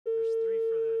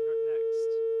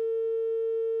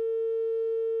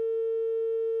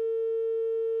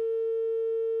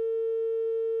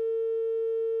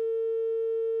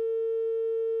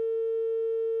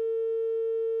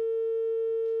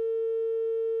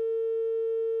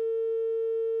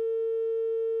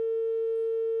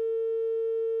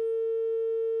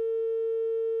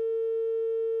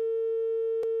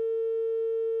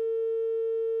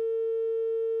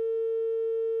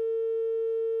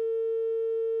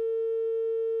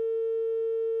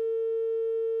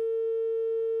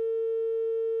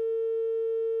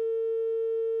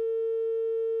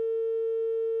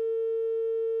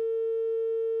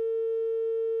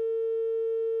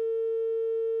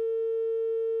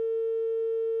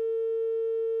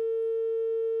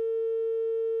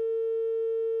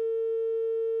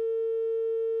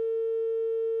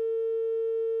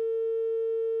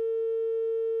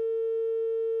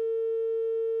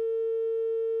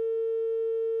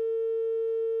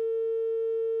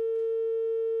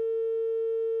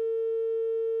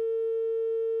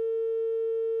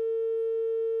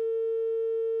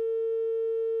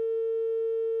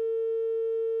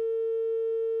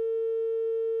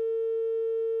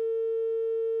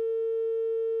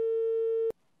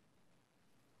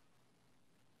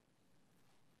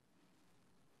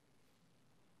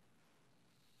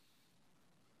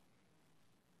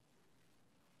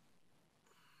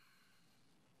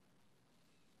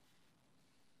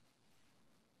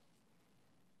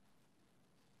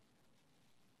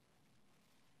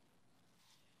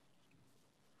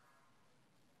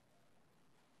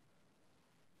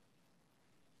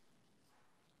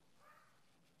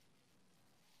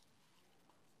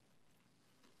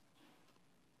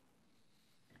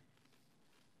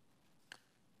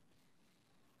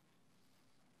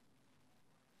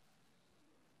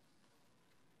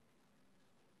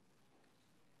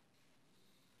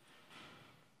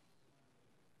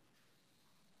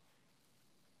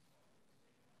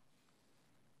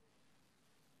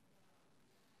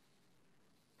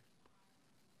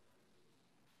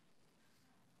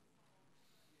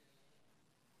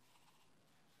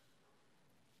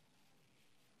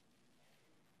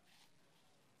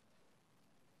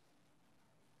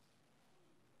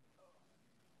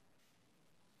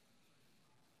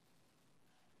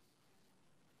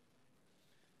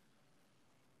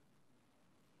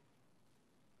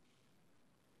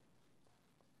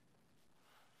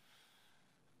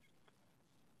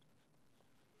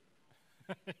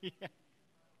Yeah.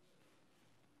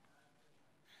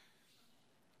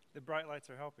 The bright lights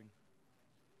are helping.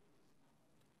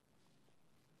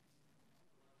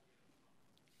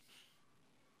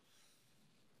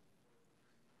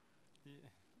 Yeah.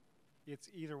 It's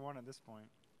either one at this point.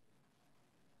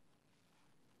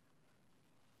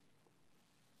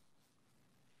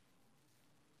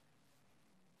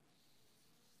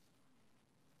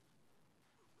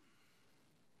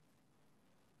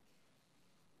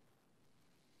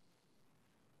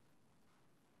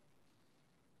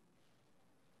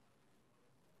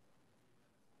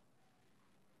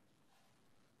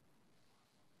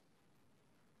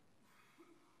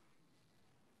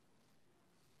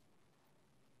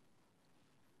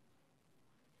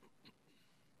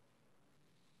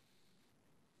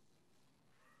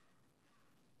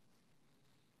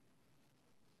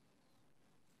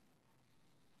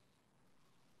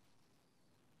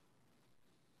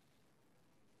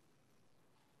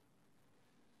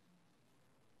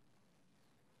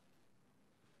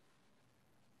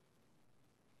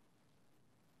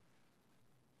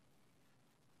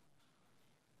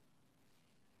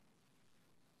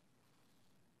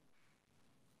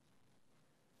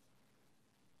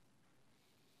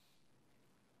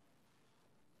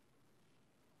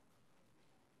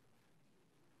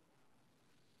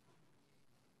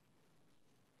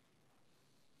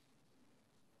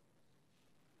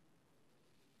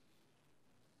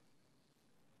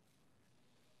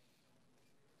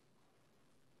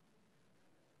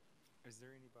 Is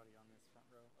there anybody on this front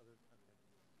row other?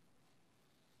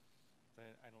 Okay.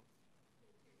 I don't.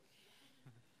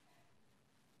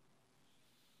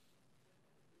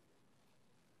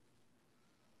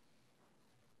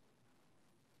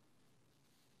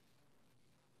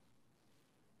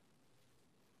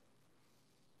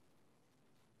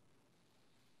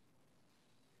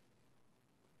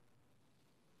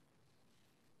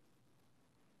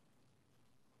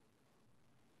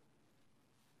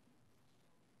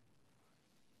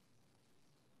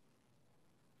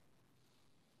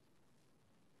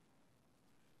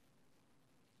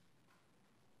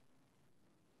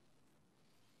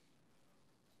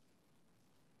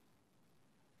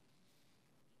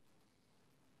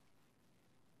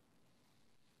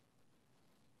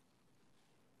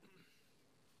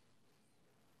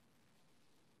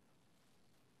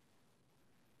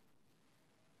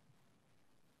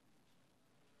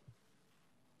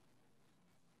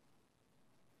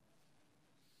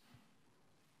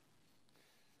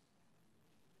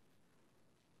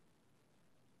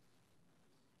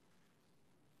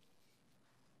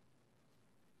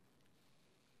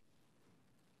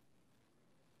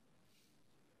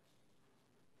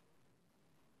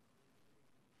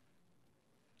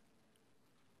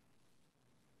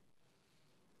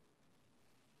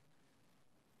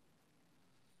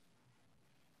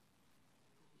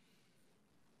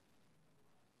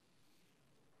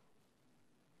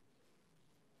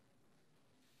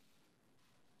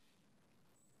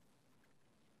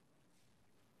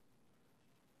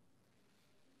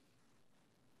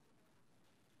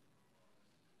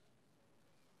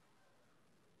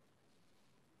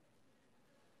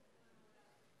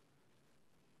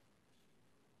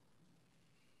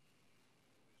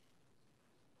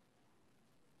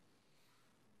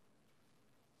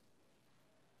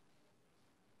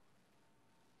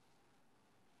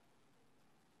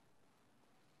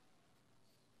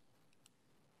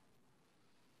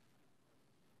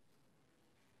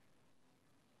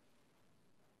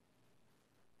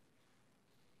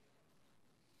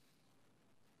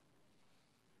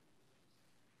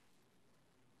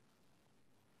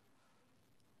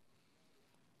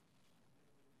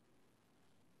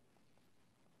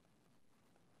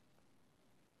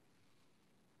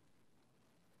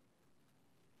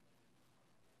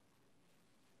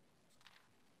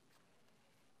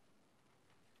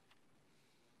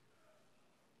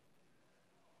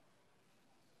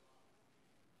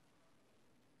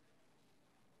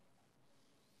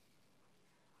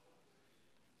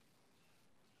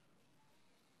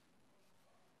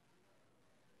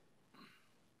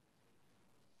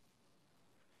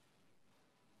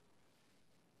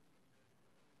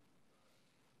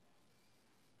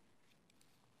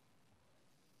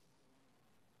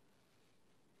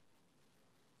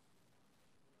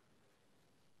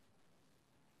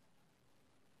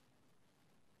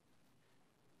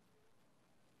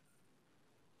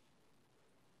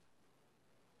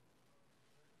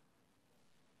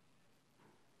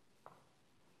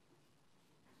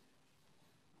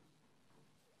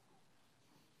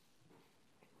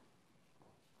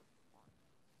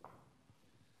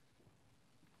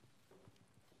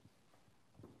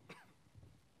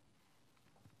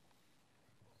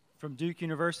 From Duke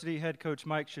University, head coach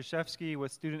Mike Krzyzewski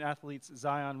with student athletes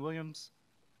Zion Williams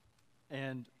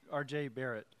and R.J.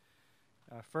 Barrett.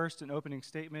 First, an opening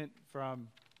statement from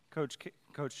Coach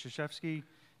Krzyzewski,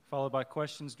 followed by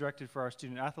questions directed for our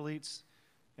student athletes,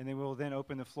 and then we'll then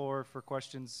open the floor for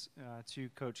questions to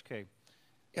Coach K.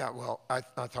 Yeah, well, I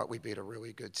thought we beat a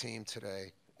really good team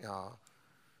today,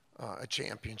 a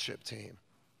championship team.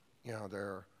 You know,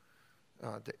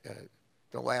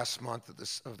 the last month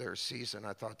of their season,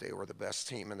 I thought they were the best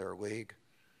team in their league.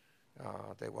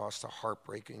 They lost a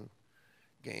heartbreaking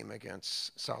game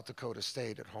against South Dakota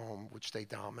State at home, which they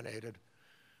dominated,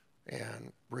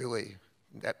 and really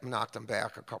that knocked them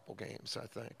back a couple games, I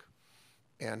think.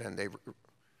 And then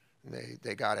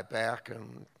they got it back,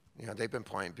 and you know, they've been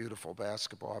playing beautiful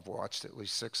basketball. I've watched at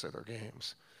least 6 of their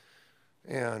games,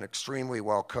 and extremely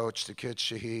well coached. The kid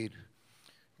Shahid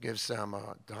gives them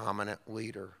a dominant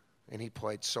leader, and he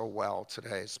played so well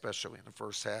today, especially in the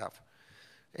first half.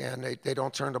 And they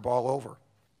don't turn the ball over.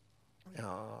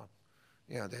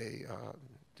 Yeah,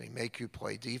 they make you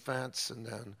play defense, and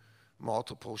then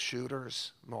multiple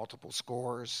shooters, multiple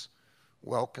scores,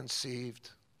 well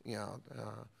conceived. You know,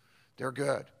 they're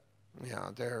good.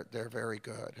 Yeah, they're very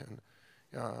good. And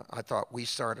I thought we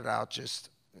started out just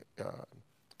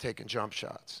taking jump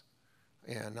shots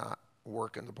and not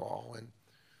working the ball. And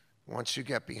once you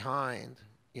get behind,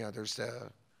 you know, there's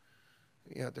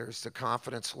the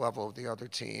confidence level of the other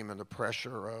team and the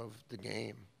pressure of the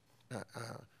game.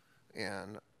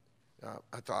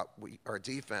 I thought our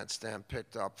defense then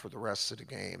picked up for the rest of the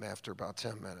game after about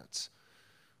 10 minutes.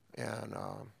 And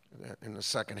in the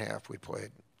second half, we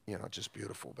played, you know, just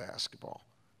beautiful basketball.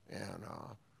 And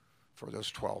for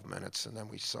those 12 minutes, and then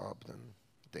we subbed, and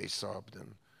they subbed,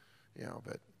 and you know,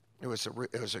 but it was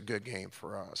a good game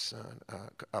for us. And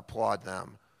applaud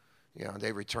them. You know,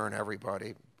 they return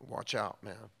everybody. Watch out,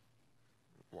 man.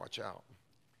 Watch out.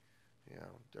 You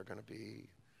know, they're going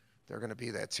to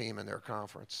be that team in their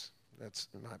conference. That's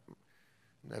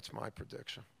my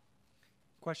prediction.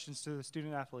 Questions to the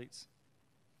student athletes?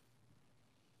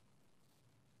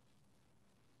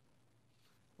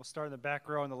 We'll start in the back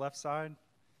row on the left side.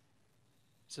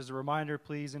 Just as a reminder,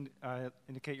 please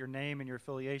indicate your name and your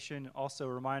affiliation. Also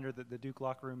a reminder that the Duke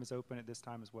locker room is open at this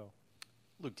time as well.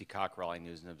 Luke D. Cockrell,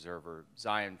 News and Observer.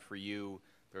 Zion, for you,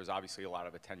 there's obviously a lot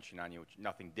of attention on you, which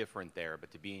nothing different there,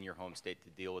 but to be in your home state to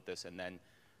deal with this and then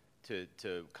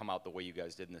to come out the way you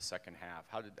guys did in the second half,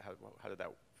 how did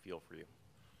that feel for you?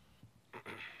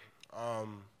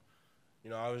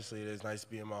 You know, obviously it is nice to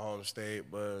be in my home state,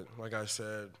 but like I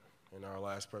said in our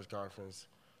last press conference,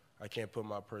 I can't put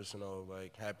my personal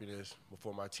happiness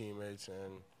before my teammates.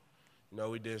 And you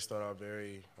know, we did start out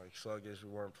very sluggish.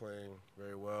 We weren't playing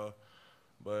very well,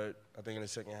 but I think in the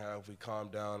second half we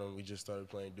calmed down and we just started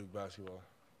playing Duke basketball.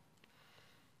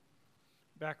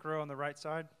 Back row on the right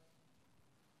side.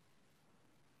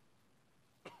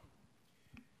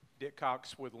 Dick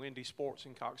Cox with Lindy Sports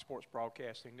and Cox Sports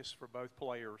Broadcasting. This is for both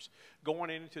players. Going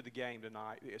into the game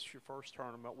tonight, it's your first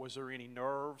tournament. Was there any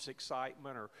nerves,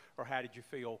 excitement, or how did you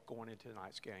feel going into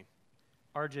tonight's game?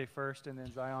 RJ first, and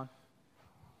then Zion.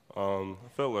 I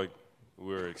felt like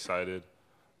we were excited.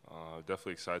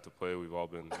 Definitely excited to play. We've all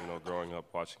been, you know, growing up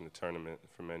watching the tournament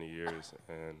for many years,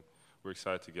 and we're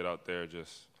excited to get out there.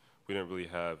 Just we didn't really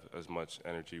have as much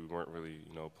energy. We weren't really,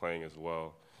 you know, playing as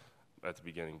well at the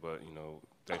beginning, but you know,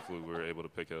 thankfully we were able to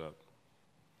pick it up.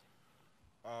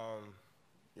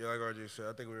 Yeah, like RJ said,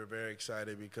 I think we were very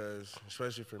excited because,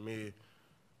 especially for me,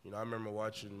 you know, I remember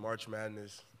watching March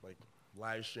Madness,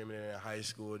 live streaming it in high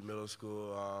school and middle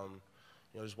school.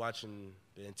 You know, just watching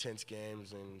the intense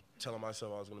games and telling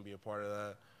myself I was going to be a part of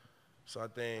that. So I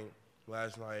think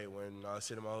last night when I was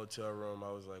sitting in my hotel room,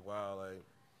 I was like, wow,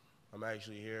 I'm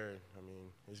actually here. I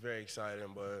mean, it's very exciting,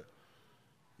 but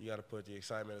you got to put the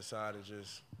excitement aside and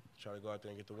just try to go out there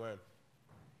and get the win.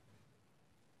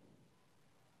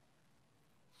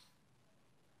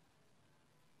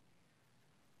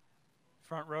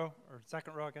 Front row, or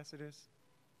second row, I guess it is,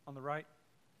 on the right.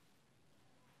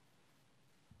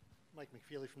 Mike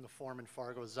McFeely from the Forum in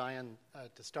Fargo. Zion,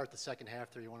 to start the second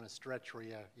half there, you went on a stretch where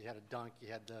you had a dunk, you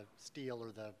had the steal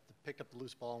or picked up the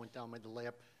loose ball, went down, made the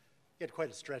layup. You had quite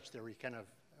a stretch there where you kind of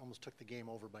almost took the game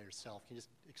over by yourself. Can you just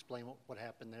explain what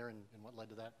happened there and what led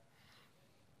to that?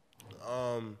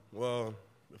 Well,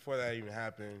 before that even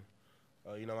happened,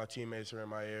 you know, my teammates were in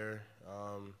my ear.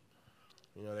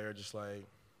 You know, they were just like,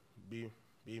 be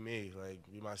me,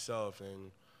 be myself.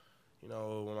 And, you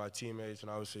know, when my teammates and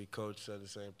obviously coach said the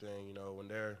same thing, you know, when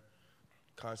they're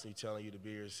constantly telling you to be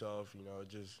yourself, you know, it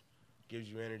just gives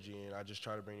you energy. And I just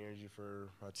try to bring energy for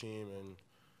my team. And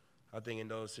I think in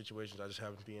those situations, I just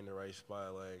happen to be in the right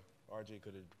spot. RJ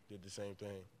could have did the same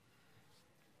thing.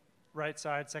 Right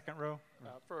side, second row.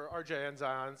 For RJ and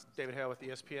Zion, David Hale with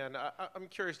ESPN. I'm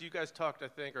curious, you guys talked, I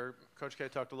think, or Coach K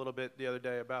talked a little bit the other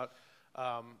day about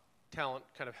talent,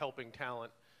 kind of helping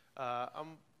talent.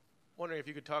 I'm wondering if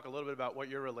you could talk a little bit about what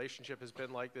your relationship has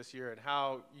been like this year and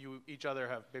how you each other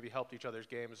have maybe helped each other's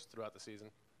games throughout the season.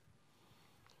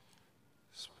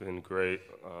 It's been great,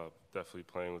 definitely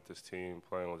playing with this team,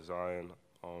 playing with Zion.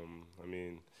 I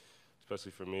mean,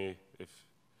 especially for me, if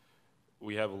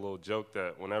we have a little joke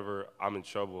that whenever I'm in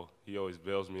trouble, he always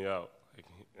bails me out.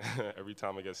 Like, every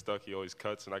time I get stuck, he always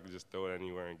cuts, and I can just throw it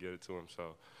anywhere and get it to him.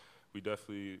 So we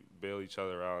definitely bail each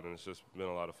other out, and it's just been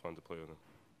a lot of fun to play with him.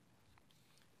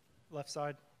 Left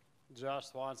side. Josh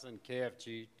Swanson,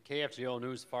 KFGO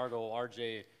News, Fargo,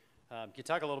 RJ. Can you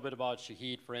talk a little bit about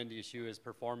Shahid for NDSU, his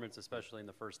performance, especially in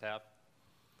the first half?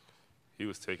 He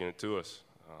was taking it to us.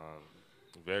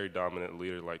 Very dominant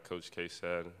leader, like Coach K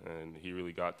said, and he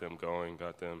really got them going,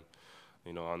 got them,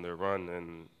 on their run,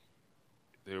 and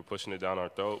they were pushing it down our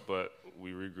throat, but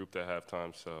we regrouped at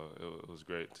halftime, so it was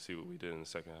great to see what we did in the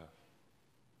second half.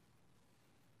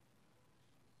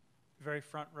 Very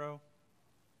front row.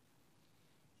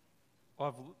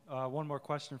 We'll have one more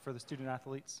question for the student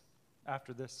athletes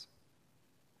after this.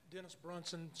 Dennis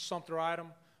Brunson, Sumter item.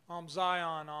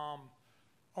 Zion,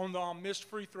 on the missed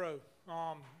free throw,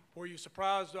 were you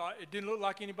surprised? It didn't look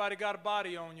like anybody got a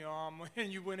body on you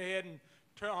when you went ahead and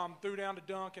threw down the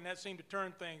dunk, and that seemed to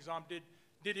turn things.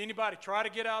 Did anybody try to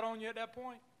get out on you at that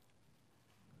point?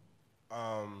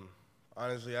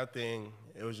 Honestly, I think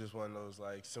it was just one of those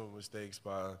simple mistakes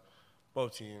by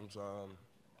both teams.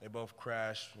 They both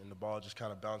crashed, and the ball just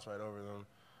kind of bounced right over them.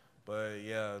 But,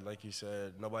 yeah, like you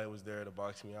said, nobody was there to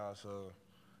box me out, so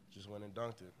just went and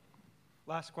dunked it.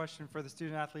 Last question for the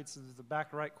student athletes is the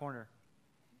back right corner.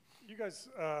 You guys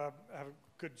have a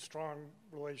good, strong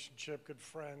relationship, good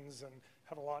friends, and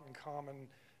have a lot in common.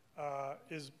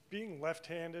 Is being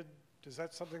left-handed, is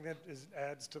that something that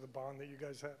adds to the bond that you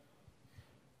guys have?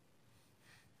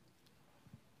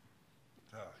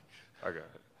 I got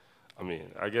it. I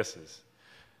mean, I guess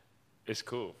it's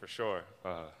cool for sure.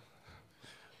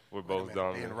 We're both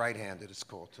dominant. Being right-handed is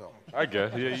cool too. I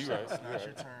guess. Yeah, you right. It's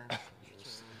your turn.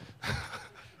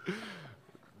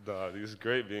 It's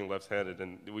great being left-handed,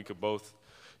 and we could both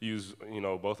use,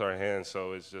 both our hands.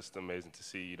 So it's just amazing to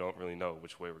see. You don't really know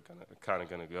which way we're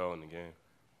gonna go in the game.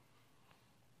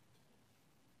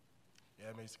 Yeah,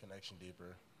 it makes the connection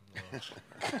deeper.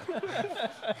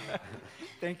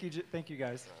 Thank you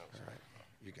guys. All right,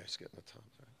 you guys get in the top.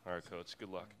 All right, Coach. Good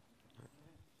luck.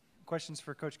 Questions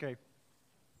for Coach K?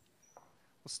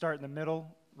 We'll start in the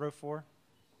middle, row 4.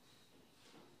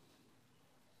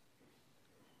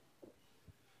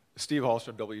 Steve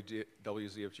Hallstrom,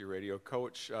 WZFG Radio.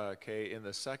 Coach K, in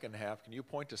the second half, can you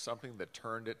point to something that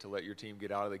turned it to let your team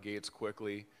get out of the gates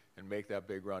quickly and make that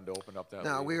big run to open up that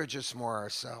lead? No, we were just more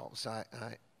ourselves. I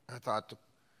thought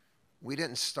we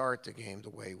didn't start the game the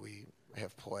way we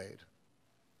have played.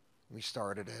 We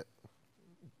started it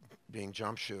being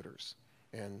jump shooters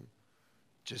and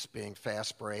just being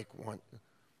fast break.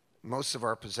 Most of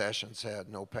our possessions had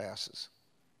no passes,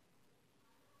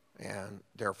 and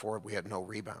therefore we had no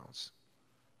rebounds.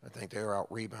 I think they were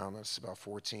out rebounding us about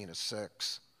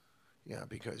 14-6,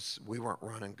 because we weren't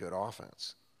running good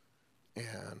offense.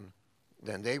 And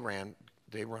then they run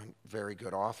very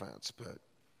good offense, but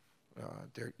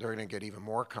they're going to get even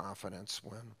more confidence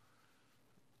when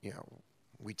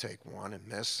we take one and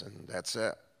miss, and that's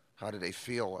it. How do they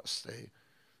feel us?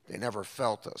 They never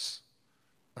felt us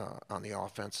on the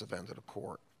offensive end of the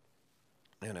court.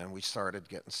 And then we started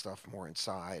getting stuff more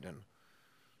inside, and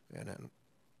then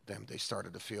they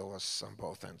started to feel us on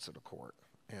both ends of the court.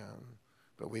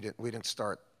 But we didn't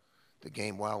start the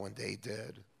game well when they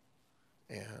did,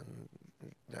 and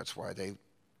that's why they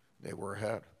were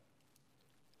ahead.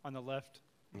 On the left.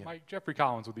 Yeah. Mike, Jeffrey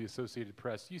Collins with the Associated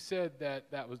Press. You said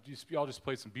that was y'all just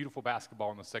played some beautiful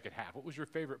basketball in the second half. What was your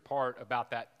favorite part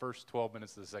about that first 12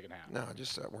 minutes of the second half? No,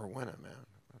 just that we're winning, man.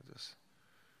 Just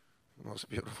the most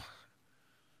beautiful.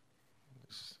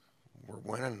 We're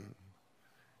winning,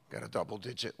 got a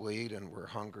double-digit lead, and we're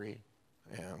hungry,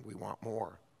 and we want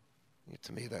more.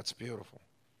 To me, that's beautiful.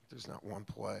 There's not one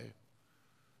play.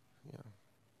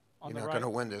 You're not going to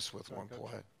win this with one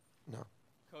play. No.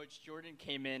 Coach, Jordan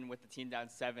came in with the team down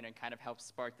 7 and kind of helped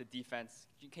spark the defense.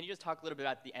 Can you just talk a little bit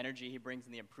about the energy he brings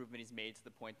and the improvement he's made to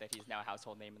the point that he's now a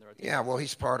household name in the rotation? Yeah, well,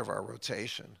 he's part of our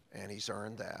rotation, and he's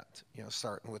earned that,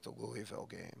 starting with the Louisville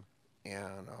game.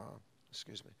 And,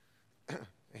 excuse me,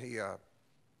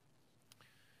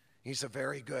 he's a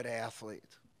very good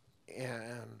athlete,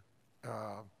 and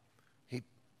he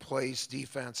plays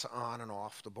defense on and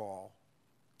off the ball,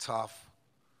 tough.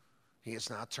 He has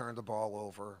not turned the ball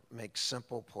over, makes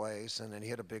simple plays, and then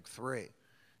hit a big three.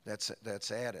 That's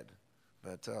added.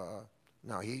 But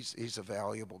no, he's a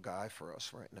valuable guy for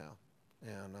us right now.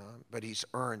 And but he's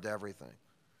earned everything.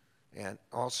 And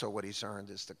also what he's earned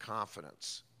is the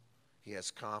confidence. He has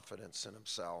confidence in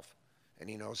himself, and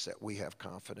he knows that we have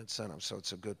confidence in him, so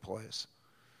it's a good place.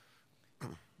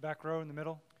 Back row in the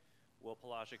middle. Will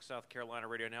Pelagic, South Carolina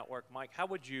Radio Network. Mike, how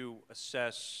would you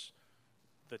assess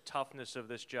the toughness of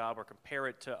this job or compare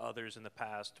it to others in the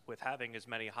past with having as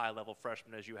many high-level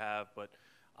freshmen as you have, but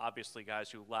obviously guys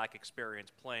who lack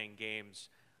experience playing games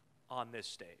on this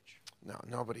stage? No,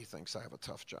 nobody thinks I have a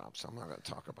tough job, so I'm not going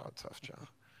to talk about a tough job.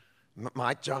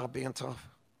 My job being tough?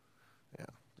 Yeah,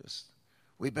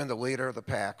 we've been the leader of the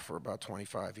pack for about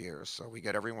 25 years, so we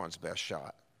get everyone's best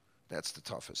shot. That's the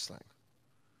toughest thing.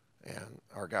 And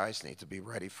our guys need to be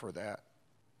ready for that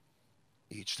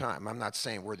each time. I'm not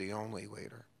saying we're the only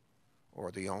leader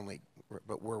or the only,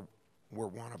 but we're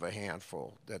one of a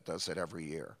handful that does it every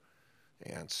year.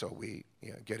 And so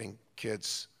getting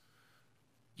kids,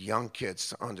 young kids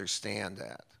to understand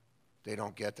that. They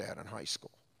don't get that in high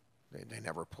school. They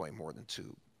never play more than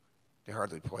two. They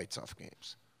hardly play tough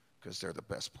games because they're the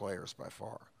best players by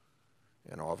far.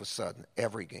 And all of a sudden,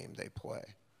 every game they play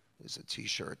is a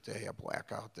T-shirt day, a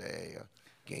blackout day, a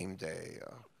game day,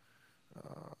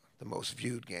 the most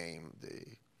viewed game,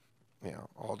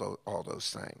 all those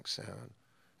things.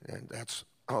 And that's,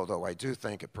 although I do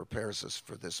think it prepares us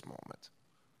for this moment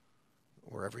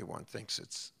where everyone thinks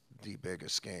it's the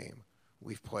biggest game.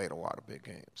 We've played a lot of big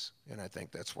games, and I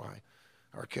think that's why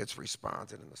our kids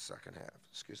responded in the second half.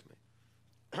 Excuse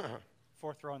me.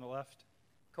 Fourth row on the left.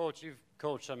 Coach, you've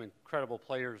coached some incredible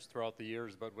players throughout the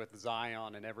years, but with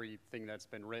Zion and everything that's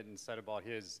been written, said about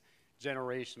his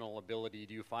generational ability,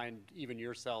 do you find even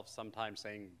yourself sometimes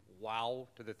saying wow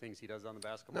to the things he does on the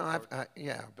basketball court?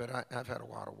 But I've had a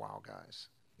lot of wow guys.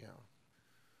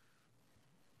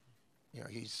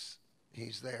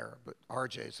 He's there, but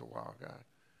RJ's a wow guy.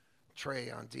 Trey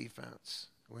on defense,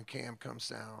 when Cam comes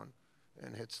down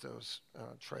and hits those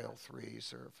trail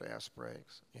threes or fast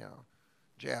breaks,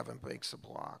 Javin makes a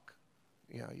block.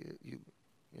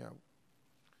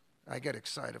 I get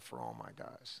excited for all my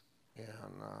guys, and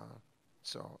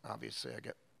so obviously I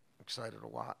get excited a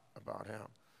lot about him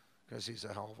because he's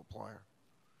a hell of a player.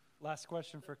 Last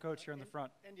question for Coach here in the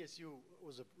front. NDSU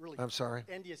was a really. I'm sorry?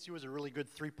 NDSU was a really good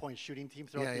three-point shooting team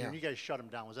throughout the year, and you guys shut them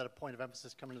down. Was that a point of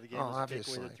emphasis coming to the game? Oh, was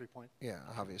obviously. Take away the 3-point? Yeah,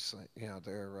 obviously.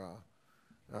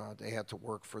 They had to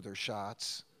work for their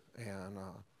shots, and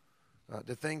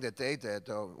the thing that they did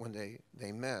though, when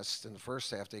they missed in the first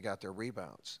half, they got their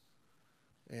rebounds,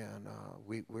 and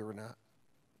we were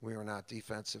not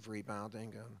defensive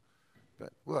rebounding.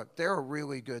 But look, they're a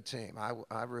really good team.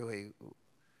 I really.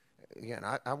 Again,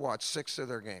 I watched 6 of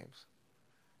their games,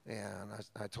 and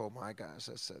I told my guys,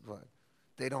 I said, look,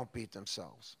 they don't beat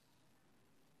themselves.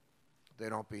 They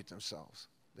don't beat themselves.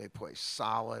 They play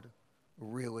solid,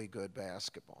 really good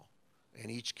basketball. And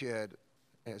each kid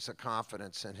has a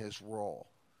confidence in his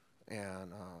role.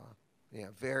 And,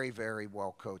 very, very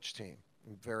well-coached team.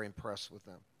 I'm very impressed with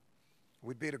them.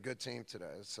 We beat a good team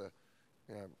today. It's a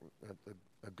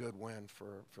good win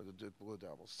for the Duke Blue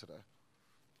Devils today.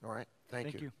 All right?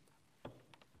 Thank you.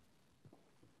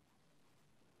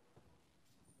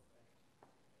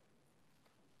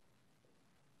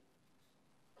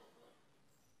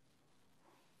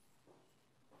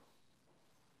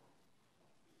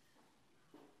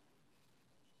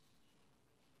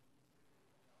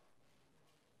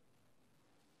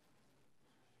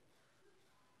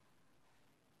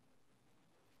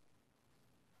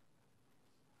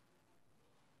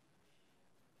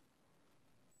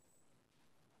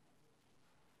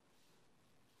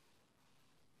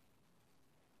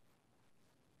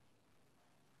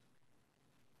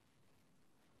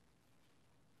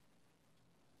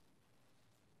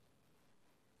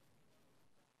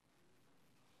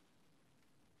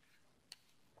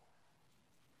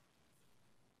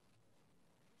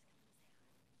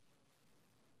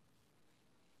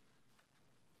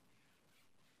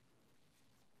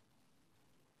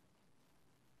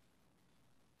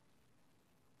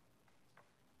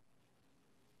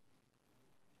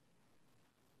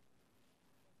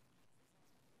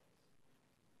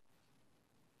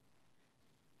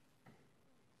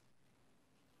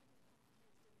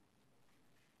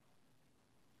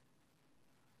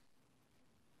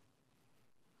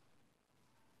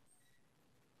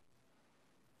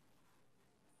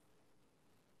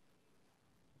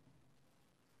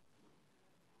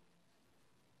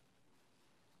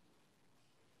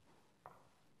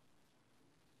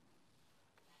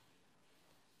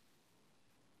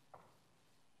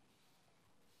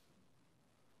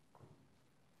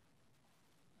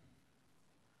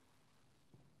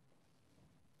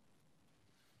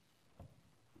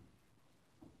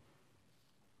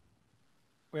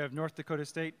 We have North Dakota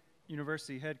State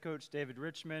University head coach David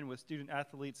Richmond with student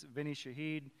athletes Vinny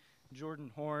Shahid, Jordan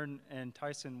Horn, and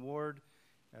Tyson Ward.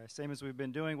 Same as we've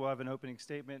been doing, we'll have an opening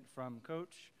statement from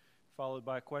coach, followed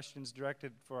by questions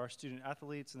directed for our student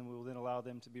athletes, and we will then allow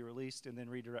them to be released and then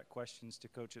redirect questions to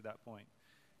coach at that point.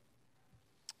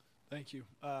 Thank you.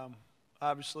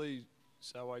 Obviously,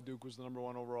 Satellite Duke was the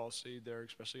 #1 overall seed there,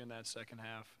 especially in that second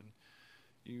half. And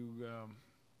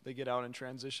they get out in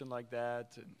transition like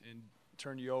that and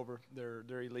turn you over.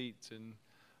 They're elite, and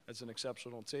that's an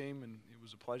exceptional team. And it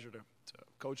was a pleasure to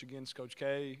coach against Coach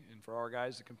K and for our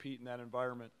guys to compete in that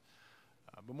environment.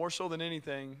 But more so than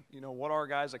anything, what our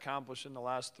guys accomplished in the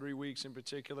last 3 weeks in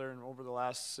particular and over the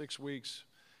last 6 weeks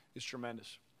is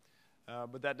tremendous.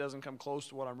 But that doesn't come close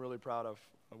to what I'm really proud of.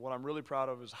 What I'm really proud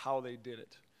of is how they did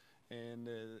it. And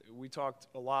we talked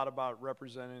a lot about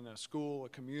representing a school, a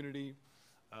community,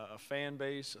 a fan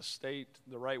base, a state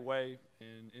the right way.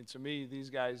 And to me, these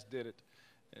guys did it.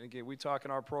 And again, we talk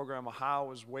in our program, a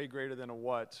how is way greater than a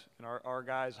what. And our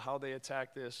guys, how they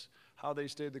attacked this, how they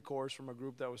stayed the course from a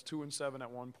group that was 2-7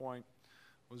 at one point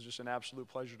was just an absolute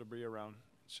pleasure to be around.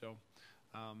 So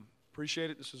appreciate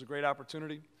it. This is a great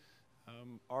opportunity.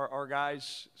 Our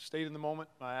guys stayed in the moment.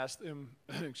 I asked them,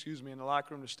 in the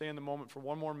locker room to stay in the moment for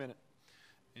one more minute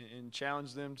and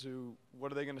challenge them to what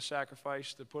are they going to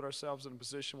sacrifice to put ourselves in a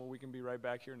position where we can be right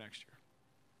back here next year.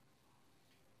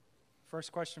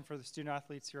 First question for the student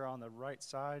athletes here on the right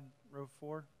side, row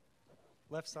 4.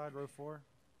 Left side, row 4.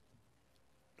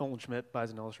 Nolan Schmidt,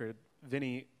 Bison Illustrated.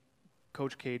 Vinny,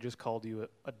 Coach K just called you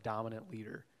a dominant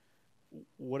leader.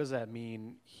 What does that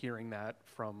mean, hearing that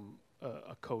from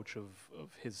a coach of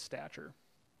his stature?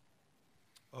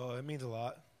 It means a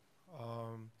lot.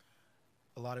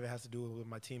 A lot of it has to do with what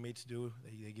my teammates do.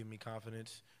 They give me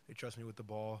confidence. They trust me with the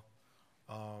ball.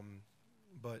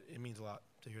 But it means a lot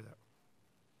to hear that.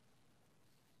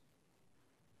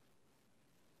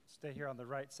 Stay here on the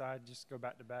right side. Just go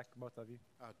back to back, both of you.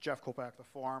 Jeff Kopak, the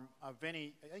Forum.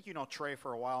 Vinny, I think you know Trey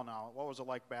for a while now. What was it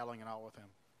like battling it out with him?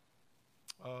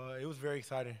 It was very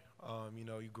exciting.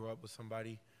 You grow up with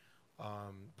somebody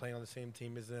playing on the same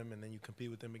team as them, and then you compete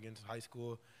with them against high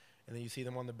school, and then you see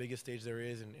them on the biggest stage there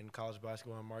is in college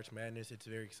basketball in March Madness. It's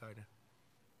very exciting.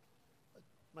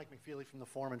 Mike McFeely from the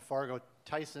Forum in Fargo.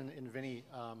 Tyson and Vinny,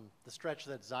 the stretch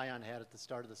that Zion had at the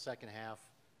start of the second half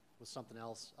was something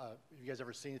else. Have you guys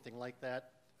ever seen anything like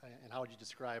that? And how would you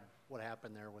describe what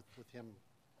happened there with him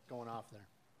going off there?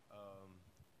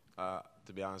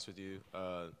 To be honest with you,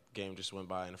 game just went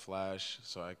by in a flash,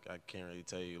 so I can't really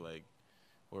tell you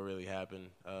what really happened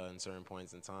in certain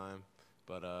points in time.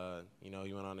 But he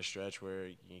went on a stretch where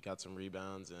he got some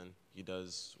rebounds and he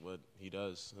does what he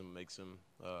does and makes him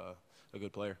a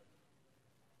good player.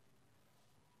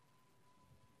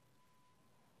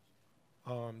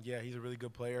 Yeah, he's a really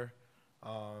good player.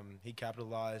 He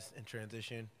capitalized in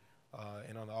transition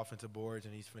and on the offensive boards,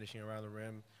 and he's finishing around the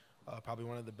rim. Probably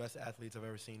one of the best athletes I've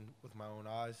ever seen with my own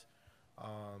eyes,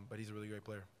 but he's a really great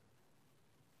player.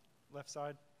 Left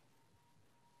side.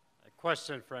 A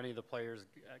question for any of the players.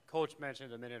 Coach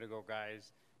mentioned a minute ago,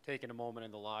 guys, taking a moment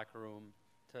in the locker room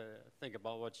to think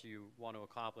about what you want to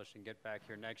accomplish and get back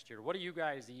here next year. What do you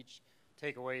guys each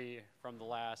take away from the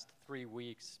last 3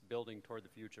 weeks building toward the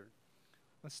future?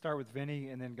 Let's start with Vinny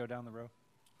and then go down the row.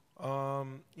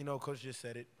 Coach just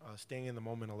said it, staying in the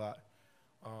moment a lot.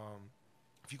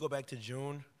 If you go back to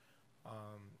June,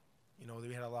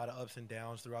 we had a lot of ups and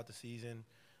downs throughout the season,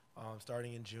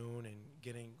 starting in June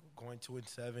and going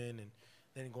 2-7 and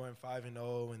then going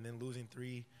 5-0 and then losing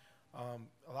 3.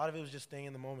 A lot of it was just staying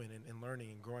in the moment and learning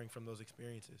and growing from those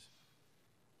experiences.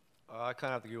 I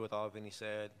kind of have to agree with all Vinny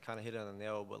said, kind of hit it on the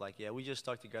nail, but we just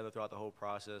stuck together throughout the whole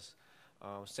process.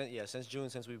 Since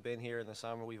June, since we've been here in the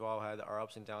summer, we've all had our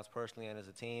ups and downs personally and as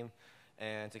a team,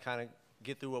 and to kind of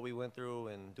get through what we went through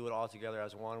and do it all together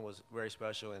as one was very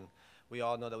special, and we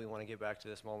all know that we want to get back to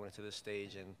this moment, to this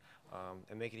stage, and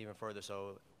make it even further.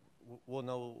 So we'll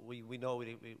know we know what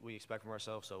we expect from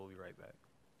ourselves, so we'll be right back.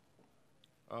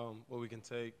 What we can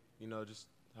take, just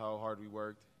how hard we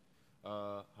worked,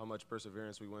 how much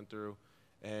perseverance we went through.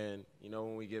 And,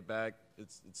 when we get back,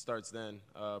 it starts then,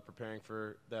 preparing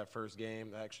for that first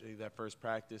game, actually that first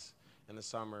practice in the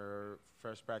summer or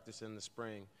first practice in the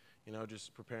spring,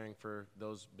 just preparing for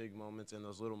those big moments and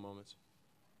those little moments.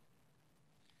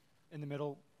 In the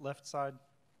middle, left side.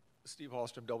 Steve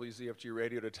Hallstrom, WZFG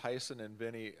Radio, to Tyson and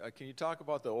Vinny. Can you talk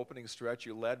about the opening stretch?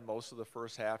 You led most of the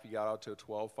first half. You got out to a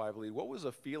 12-5 lead. What was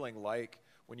the feeling like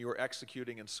when you were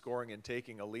executing and scoring and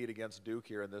taking a lead against Duke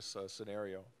here in this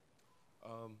scenario?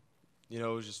 It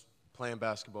was just playing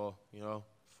basketball.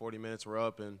 40 minutes were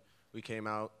up, and we came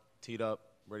out, teed up,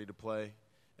 ready to play.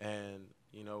 And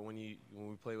when we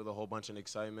play with a whole bunch of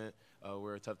excitement,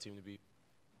 we're a tough team to beat.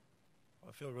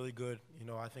 I feel really good.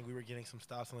 I think we were getting some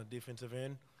stops on the defensive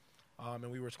end,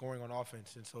 and we were scoring on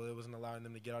offense, and so it wasn't allowing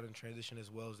them to get out in transition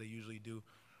as well as they usually do.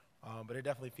 But it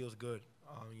definitely feels good,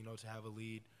 to have a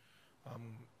lead.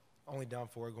 Only down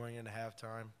 4 going into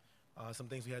halftime. Some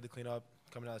things we had to clean up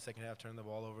coming out of the second half, turning the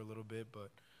ball over a little bit, but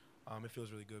it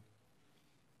feels really good.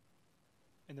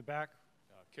 In the back.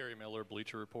 Kerry Miller,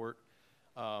 Bleacher Report.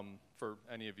 For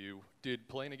any of you, did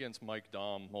playing against Mike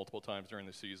Dahm multiple times during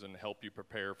the season help you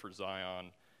prepare for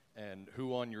Zion? And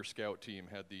who on your scout team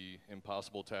had the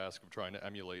impossible task of trying to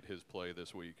emulate his play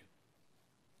this week?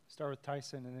 Start with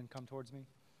Tyson and then come towards me.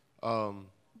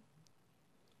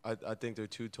 I think they're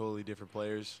 2 totally different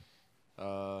players.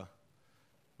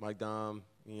 Mike Dahm,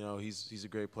 he's a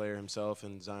great player himself,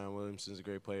 and Zion Williamson's a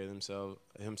great player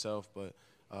himself, but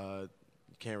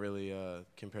you can't really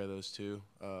compare those two.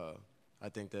 I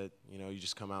think that, you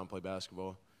just come out and play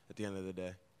basketball at the end of the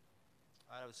day.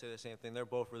 I would say the same thing. They're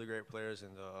both really great players,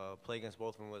 and play against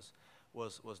both of them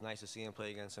was nice to see him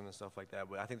play against them and stuff like that.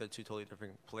 But I think they're 2 totally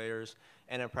different players.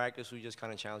 And in practice, we just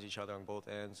kind of challenge each other on both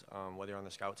ends, whether you're on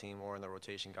the scout team or in the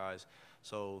rotation guys.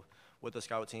 So with the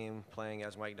scout team playing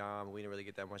as Mike Dahm, we didn't really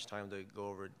get that much time to go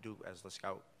over Duke as the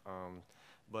scout.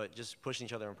 But just pushing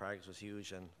each other in practice was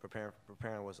huge, and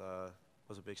preparing was a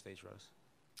big stage for us.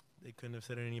 They couldn't have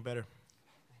said it any better.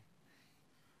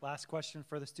 Last question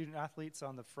for the student athletes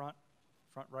on the front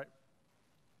right.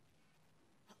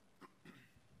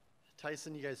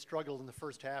 Tyson, you guys struggled in the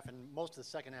first half and most of the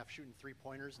second half shooting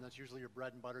 3-pointers, and that's usually your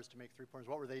bread and butter is to make 3-pointers.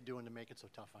 What were they doing to make it so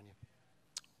tough on you?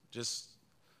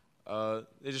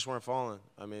 They just weren't falling.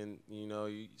 I mean,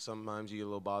 sometimes you get a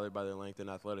little bothered by their length and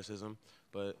athleticism,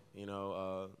 but, you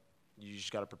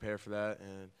just got to prepare for that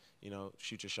and,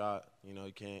 shoot your shot.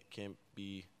 You can't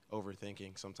be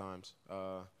overthinking sometimes.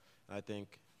 I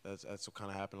think that's what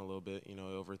kind of happened a little bit.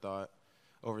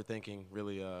 Overthinking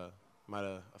really might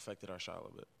have affected our shot a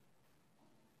little bit.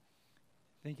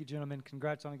 Thank you, gentlemen.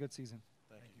 Congrats on a good season.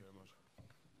 Thank you very much.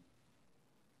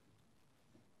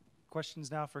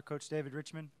 Questions now for Coach David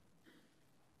Richmond.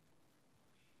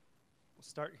 We'll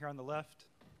start here on the left.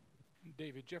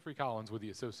 David, Jeffrey Collins with the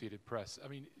Associated Press. I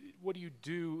mean, what do you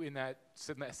do in that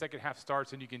second half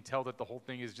starts and you can tell that the whole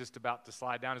thing is just about to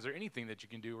slide down? Is there anything that you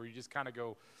can do, or you just kind of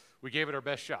go, we gave it our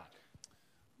best shot?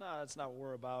 No, that's not what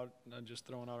we're about, not just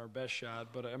throwing out our best shot.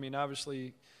 But, I mean,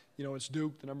 obviously, it's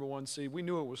Duke, the #1 seed. We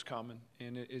knew it was coming,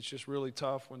 and it's just really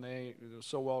tough when they're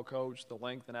so well coached, the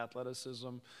length and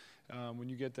athleticism. When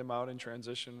you get them out in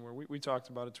transition, where we talked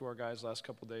about it to our guys last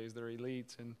couple of days, they're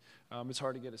elite, and it's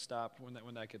hard to get it stopped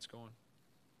when that gets going.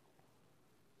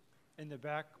 In the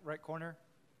back right corner.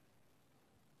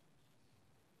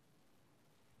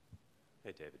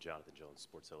 Hey, David. Jonathan Jones,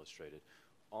 Sports Illustrated.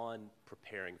 On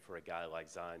preparing for a guy like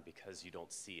Zion, because you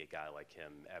don't see a guy like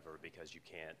him ever, because you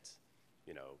can't,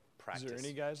 practice. Is there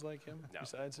any guys like him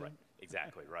besides right. him?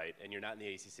 Exactly, right. And you're not in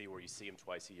the ACC where you see him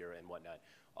twice a year and whatnot.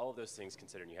 All of those things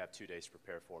considered, you have 2 days to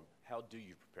prepare for him. How do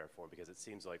you prepare for him? Because it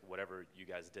seems like whatever you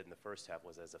guys did in the first half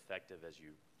was as effective as you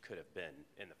could have been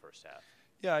in the first half.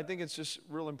 Yeah, I think it's just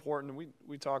real important.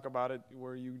 We talk about it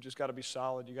where you just got to be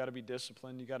solid. You got to be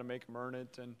disciplined. You got to make him earn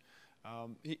it. And,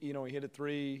 he hit a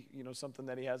 3, something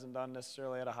that he hasn't done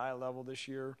necessarily at a high level this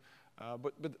year.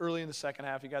 But early in the second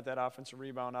half, he got that offensive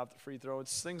rebound off the free throw.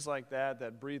 It's things like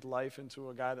that breathe life into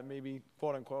a guy that maybe,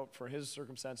 quote unquote, for his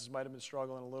circumstances, might have been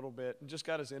struggling a little bit, and just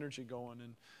got his energy going.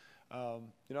 And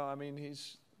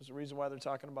there's a reason why they're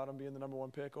talking about him being the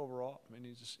 #1 pick overall. I mean,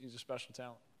 he's a special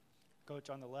talent. Coach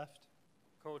on the left.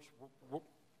 Coach,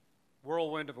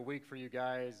 whirlwind of a week for you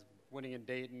guys, winning in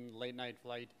Dayton, late night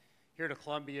flight here to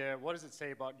Columbia. What does it say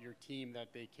about your team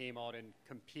that they came out and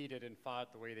competed and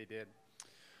fought the way they did?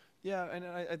 Yeah, and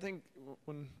I think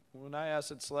when I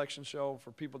asked at selection show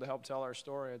for people to help tell our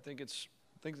story, I think it's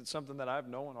something that I've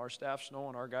known, our staff's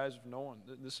known, our guys have known.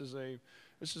 This is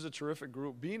a terrific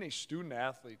group. Being a student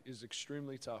athlete is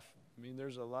extremely tough. I mean,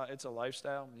 it's a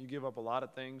lifestyle. You give up a lot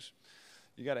of things.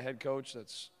 You got a head coach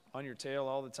that's on your tail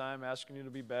all the time, asking you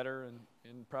to be better,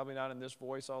 and probably not in this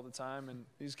voice all the time. And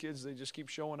these kids, they just keep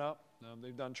showing up.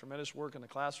 They've done tremendous work in the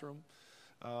classroom.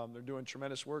 They're doing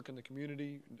tremendous work in the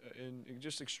community, and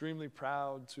just extremely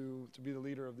proud to be the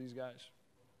leader of these guys.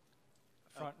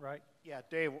 Front right. Yeah,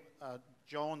 Dave,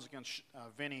 Jones against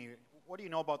Vinny. What do you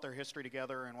know about their history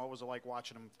together, and what was it like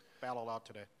watching them battle out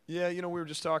today? Yeah, we were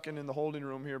just talking in the holding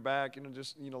room here back,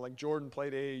 like Jordan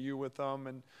played AAU with them,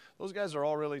 and those guys are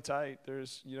all really tight.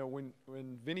 There's, when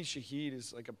Vinny Shaheed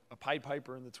is like a Pied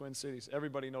Piper in the Twin Cities,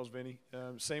 everybody knows Vinny.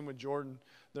 Same with Jordan.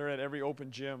 They're at every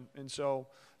open gym. And so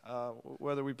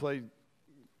whether we play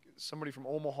somebody from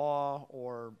Omaha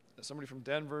or somebody from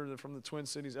Denver, they're from the Twin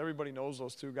Cities. Everybody knows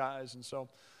those two guys, and so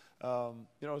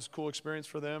it's a cool experience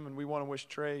for them. And we want to wish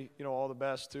Trey, all the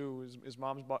best too. His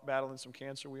mom's battling some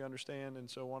cancer, we understand, and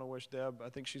so want to wish Deb. I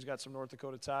think she's got some North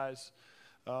Dakota ties.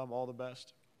 All the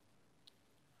best.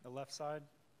 The left side.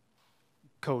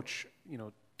 Coach,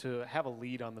 to have a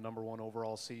lead on the number 1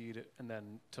 overall seed and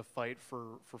then to fight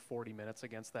for 40 minutes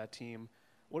against that team,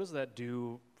 what does that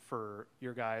do for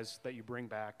your guys that you bring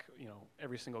back,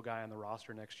 every single guy on the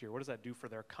roster next year? What does that do for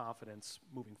their confidence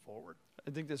moving forward?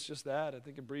 I think that's just that. I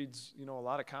think it breeds, a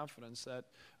lot of confidence that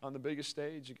on the biggest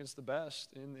stage against the best,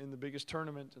 in the biggest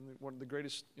tournament, and one of the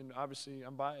greatest, obviously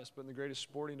I'm biased, but in the greatest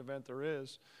sporting event there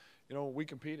is, we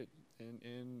competed.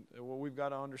 And what we've got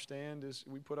to understand is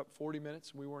we put up 40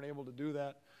 minutes. We weren't able to do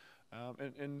that.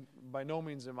 And by no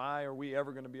means am I or we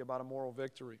ever going to be about a moral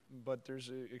victory. But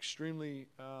there's extremely,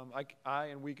 I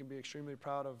and we can be extremely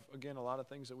proud of, again, a lot of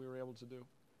things that we were able to do.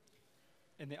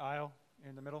 In the aisle,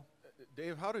 in the middle.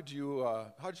 Dave, how did you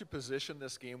position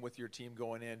this game with your team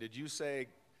going in? Did you say,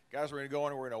 guys, we're going to go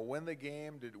in and we're going to win the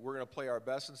game? We're going to play our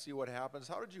best and see what happens?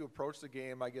 How did you approach the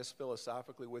game, I guess,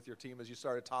 philosophically with your team as you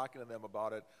started talking to them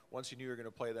about it once you knew you were going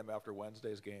to play them after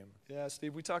Wednesday's game? Yeah,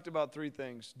 Steve, we talked about 3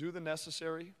 things. Do the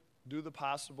necessary, do the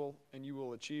possible, and you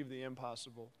will achieve the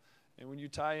impossible. And when you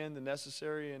tie in the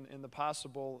necessary and the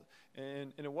possible,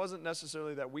 and it wasn't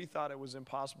necessarily that we thought it was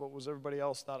impossible, it was everybody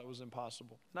else thought it was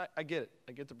impossible. And I get it.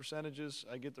 I get the percentages,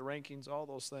 I get the rankings, all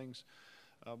those things.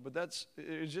 But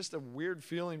it's just a weird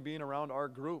feeling being around our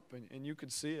group, and you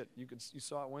could see it. You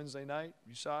saw it Wednesday night.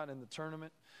 You saw it in the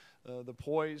tournament, the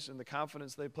poise and the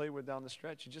confidence they played with down the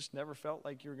stretch. You just never felt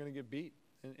like you were going to get beat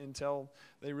until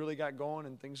they really got going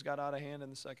and things got out of hand in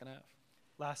the second half.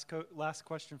 Last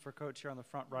question for Coach here on the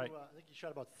front right. I think you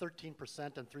shot about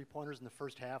 13% on three-pointers in the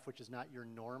first half, which is not your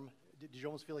norm. Did you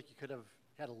almost feel like you could have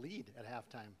had a lead at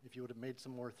halftime if you would have made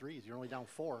some more threes? You're only down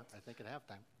 4, I think, at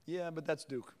halftime. Yeah, but that's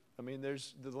Duke. I mean,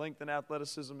 there's the length and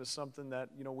athleticism is something that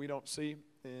we don't see,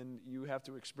 and you have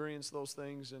to experience those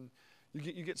things, and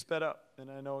you get sped up. And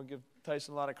I know I give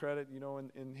Tyson a lot of credit,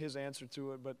 in his answer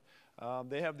to it, but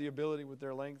they have the ability with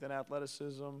their length and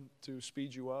athleticism to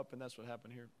speed you up, and that's what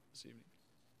happened here this evening.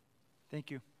 Thank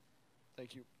you.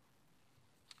 Thank you.